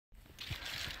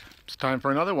It's time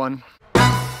for another one.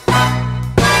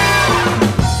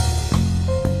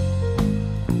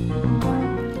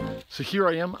 So here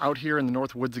I am out here in the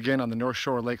North Woods again on the North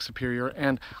Shore of Lake Superior,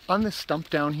 and on this stump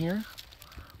down here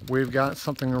we've got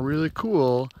something really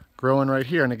cool growing right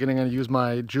here, and again I'm going to use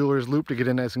my jeweler's loupe to get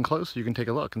in nice and close so you can take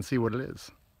a look and see what it is.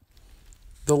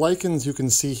 The lichens you can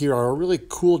see here are a really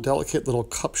cool, delicate little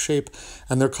cup shape,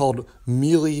 and they're called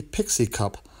Mealy Pixie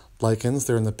Cup Lichens.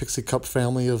 They're in the Pixie Cup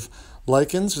family of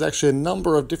lichens. There's actually a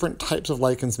number of different types of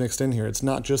lichens mixed in here. It's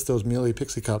not just those Mealy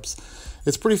Pixie Cups.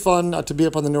 It's pretty fun to be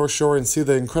up on the North Shore and see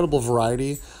the incredible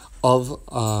variety of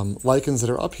lichens that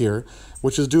are up here,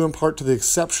 which is due in part to the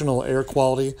exceptional air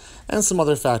quality and some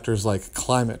other factors like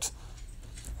climate.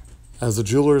 As the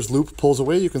jeweler's loupe pulls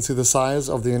away, you can see the size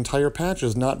of the entire patch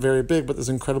is not very big, but there's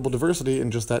incredible diversity in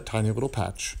just that tiny little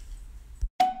patch.